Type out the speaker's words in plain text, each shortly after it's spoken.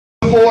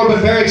Before, but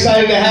very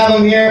excited to have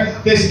him here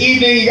this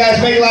evening. You guys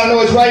make a lot of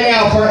noise right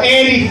now for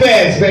Andy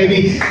Fez,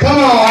 baby. Come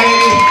on,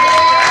 Andy.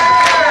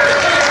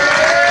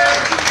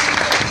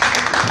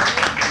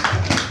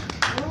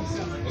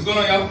 What's going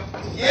on, y'all?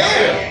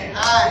 Yeah.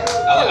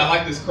 I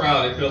like this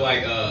crowd. I feel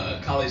like a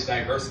college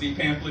diversity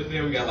pamphlet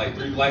there. We got like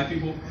 3 black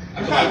people.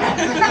 I feel like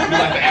we're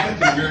like the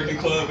African American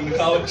club in the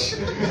college.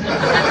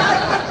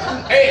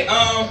 Hey,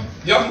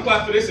 y'all can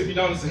clap for this if you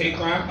don't. It's a hate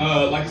crime.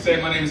 Like I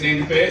said, my name is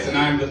Andy Fez, and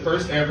I'm the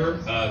first ever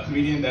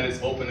comedian that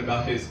is open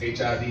about his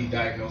HIV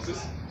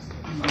diagnosis.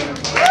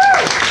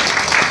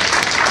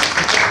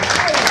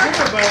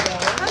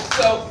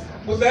 So,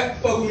 with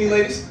that, fuck with me,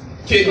 ladies.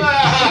 Kidding.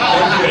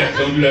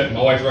 Don't do that.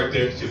 My wife's right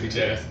there. She'll beat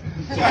your ass.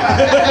 But yeah,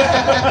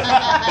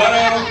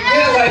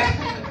 like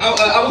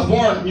I was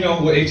born,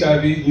 with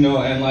HIV,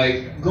 and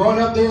like growing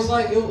up, there was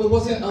like it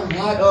wasn't a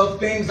lot of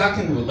things I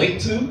can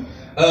relate to.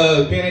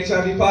 Being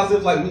HIV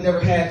positive, like we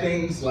never had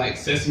things like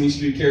Sesame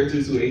Street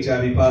characters who were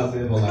HIV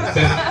positive, or like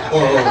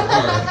or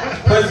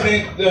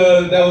president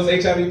that was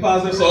HIV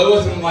positive. So it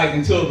wasn't like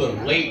until the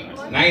late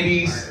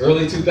 '90s,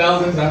 early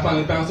 2000s I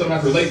finally found something I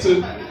could relate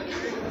to.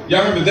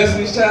 Y'all remember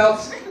Destiny's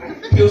Child's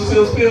Pills,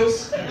 Pills,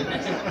 Pills?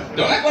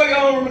 Don't act like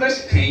y'all don't remember that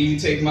shit. Can you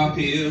take my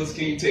pills?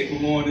 Can you take my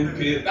morning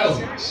pills? That was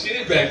my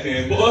shit back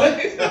then, boy.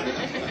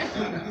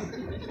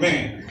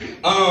 Man.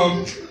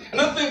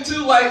 Another thing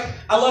too, like,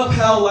 I love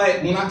how,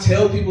 like, when I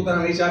tell people that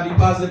I'm HIV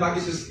positive, I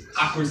get this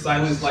awkward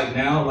silence, like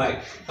now,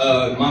 like,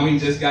 mommy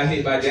just got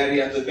hit by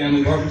daddy at the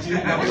family barbecue.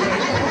 Like,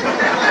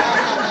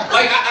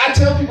 I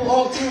tell people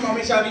all the time I'm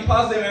HIV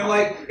positive, and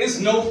like, it's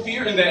no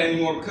fear in that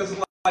anymore, because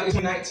like, it's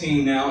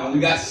 2019 now, and we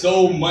got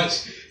so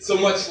much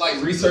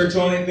like research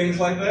on it and things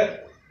like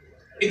that.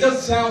 It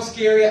doesn't sound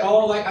scary at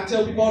all. Like I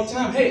tell people all the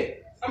time, hey,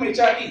 I'm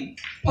HIV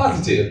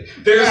positive.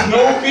 There's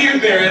no fear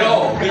there at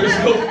all. There's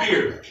no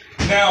fear.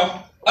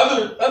 Now,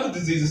 other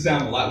diseases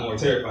sound a lot more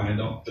terrifying,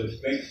 don't you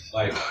think?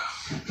 Like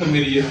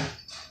chlamydia,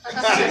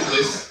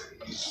 syphilis,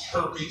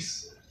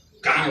 herpes,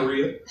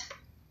 gonorrhea.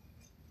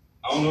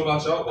 I don't know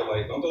about y'all, but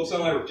like, don't those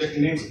sound like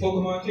rejected names of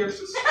Pokemon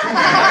characters?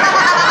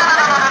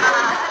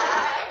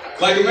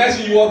 Like,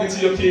 imagine you walk into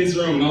your kid's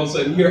room and all of a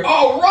sudden you hear,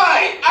 all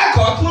right, I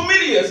caught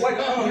chlamydia. It's like,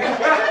 oh,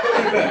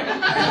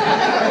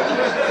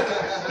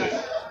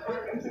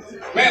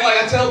 man,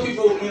 like I tell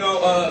people,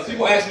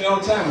 people ask me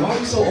all the time, why are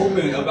you so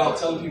open about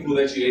telling people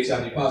that you're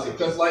HIV positive?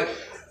 Because like,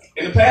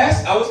 in the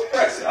past, I was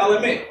depressed, I'll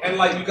admit. And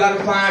like, you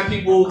gotta find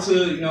people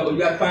to, you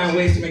gotta find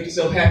ways to make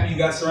yourself happy. You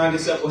gotta surround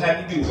yourself with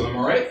happy people. Am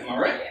I right? Am I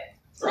right?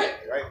 Right.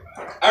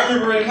 I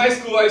remember in high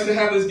school, I used to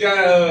have this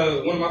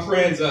guy, one of my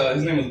friends,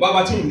 his name was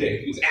Babatunde.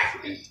 He was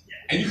African.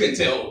 And you couldn't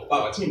tell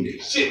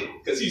Babatunde shit,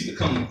 because he used to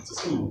come to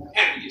school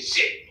happy as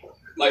shit.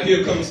 Like,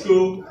 he'll come to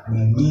school,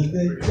 my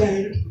mother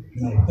died,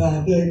 my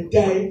father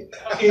died,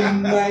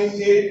 in my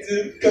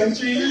native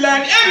country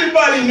land,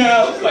 everybody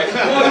knows. Like,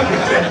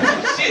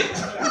 what shit.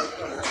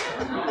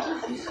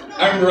 I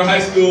remember in high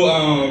school,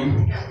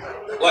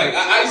 like,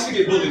 I used to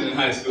get bullied in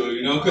high school,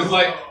 because,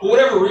 like, for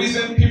whatever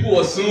reason, people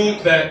assumed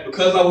that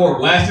because I wore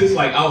glasses,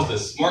 like, I was the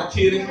smart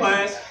kid in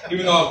class,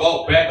 even though I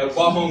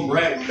brought home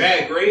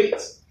bad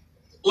grades.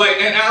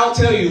 Like, and I'll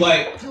tell you,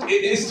 like,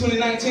 it's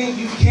 2019,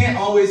 you can't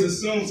always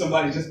assume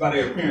somebody just by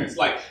their appearance.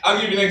 Like, I'll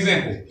give you an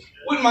example.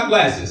 With my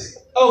glasses,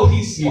 oh,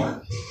 he's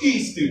smart,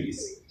 he's studious,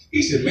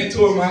 he should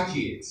mentor my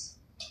kids.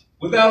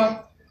 Without him,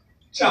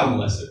 child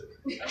molester.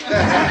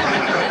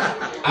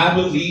 I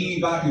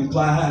believe I can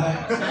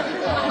fly.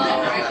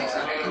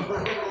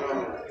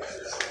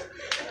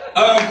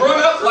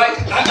 Growing up, like,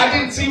 I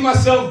didn't see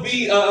myself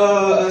be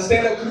a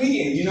stand-up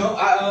comedian,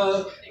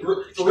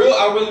 for real,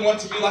 I really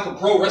wanted to be like a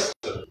pro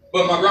wrestler.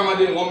 But my grandma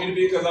didn't want me to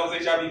be because I was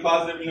HIV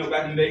positive,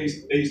 back in the day,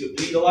 they used to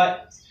bleed a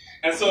lot.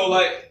 And so,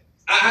 like,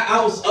 I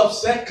was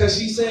upset because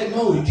she said,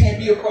 no, you can't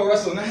be a pro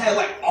wrestler. And I had,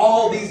 like,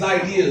 all these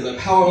ideas of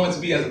how I wanted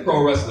to be as a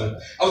pro wrestler.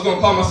 I was going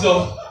to call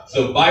myself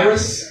the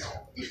Virus.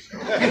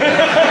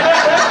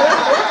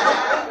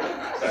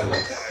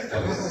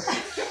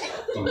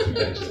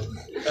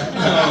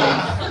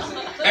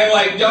 And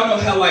like, y'all know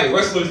how like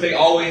wrestlers, they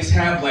always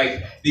have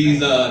like these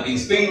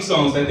theme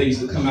songs that they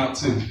used to come out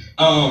to.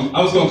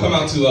 I was gonna come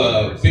out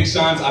to Big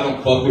Sean's I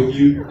Don't Fuck With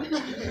You.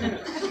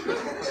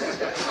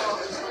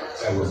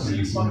 That was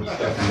easy.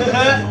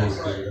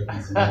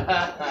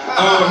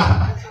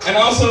 And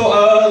also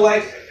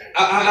like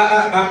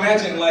I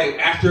imagine like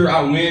after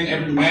I win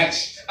every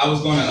match, I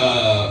was gonna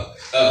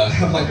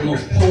have like the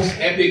most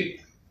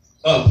epic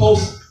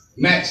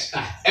post-match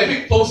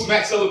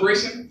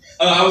celebration.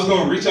 I was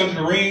going to reach under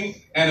the ring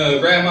and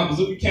grab my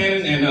bazooka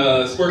cannon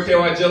and squirt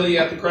KY jelly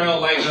at the crowd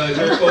like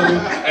Jerry Fogle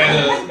at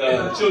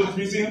a children's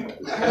museum.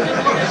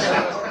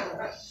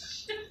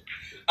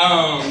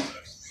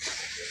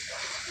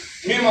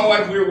 Me and my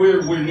wife,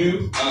 we're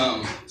new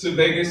to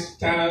Vegas,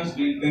 kind of.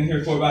 We've been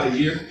here for about a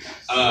year.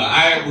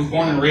 I was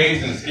born and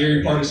raised in a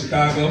scary part of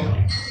Chicago,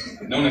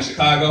 known as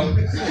Chicago.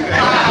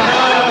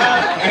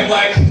 And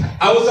like,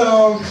 I was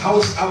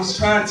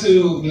trying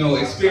to,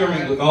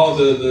 experiment with all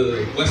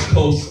the West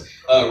Coast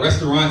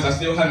restaurants. I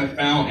still haven't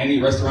found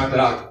any restaurant that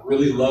I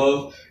really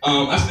love.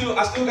 I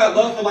still got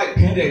love for like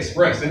Panda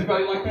Express.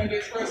 Anybody like Panda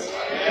Express?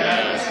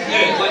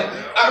 Yeah, like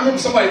I remember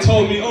somebody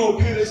told me, "Oh,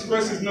 Panda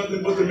Express is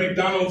nothing but the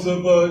McDonald's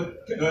of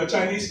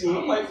Chinese food."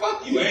 I'm like,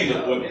 "Fuck you, ain't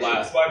no one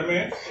lie,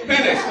 Spider-Man."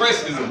 Panda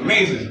Express is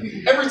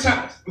amazing. Every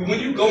time when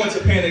you go into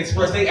Panda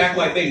Express, they act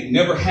like they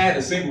never had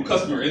a single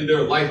customer in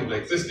their life of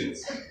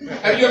existence.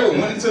 Have you ever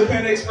went into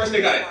Panda Express?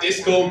 They got a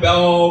disco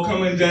ball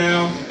coming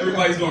down.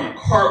 Everybody's doing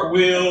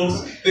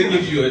cartwheels. They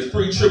give you a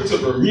free trip to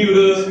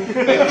Bermuda.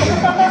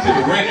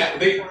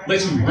 They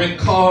let you rent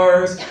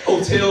cars,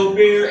 hotel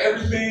fare,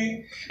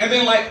 everything. And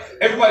then like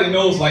everybody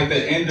knows like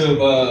the end of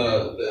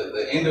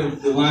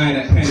the line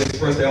at Panda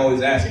Express, they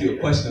always ask you a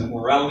question of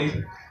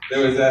morality. They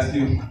always ask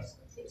you,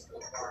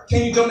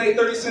 "Can you donate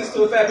 30 cents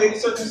to a fat baby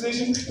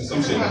circumcision?" Or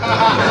some shit.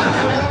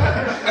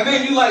 And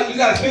then you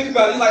gotta think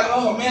about it. You're like,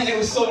 "Oh man, it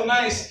was so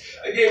nice.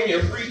 They gave me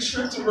a free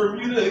trip to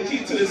Bermuda, a key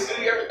to the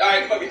city.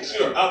 Alright, fucking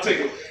sure, I'll take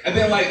it." And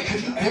then like,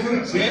 have you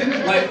ever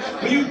been like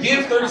when you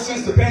give 30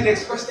 cents to Panda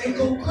Express, they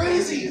go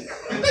crazy.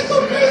 They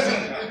go crazy.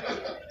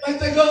 Like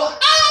they go,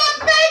 "Oh,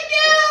 thank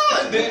you!"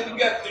 And then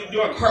you're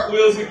doing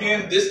cartwheels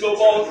again, disco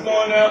balls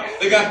going out.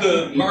 They got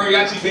the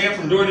mariachi band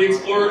from Dora the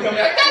Explorer coming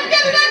out. You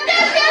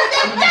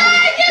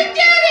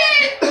did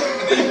it!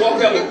 And then you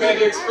walk out with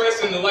Panda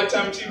Express and the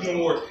Lifetime Achievement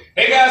Award.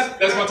 Hey guys,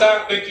 that's my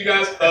time. Thank you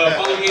guys.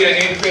 Follow me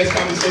at Andy Feds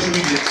Comedy social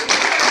media.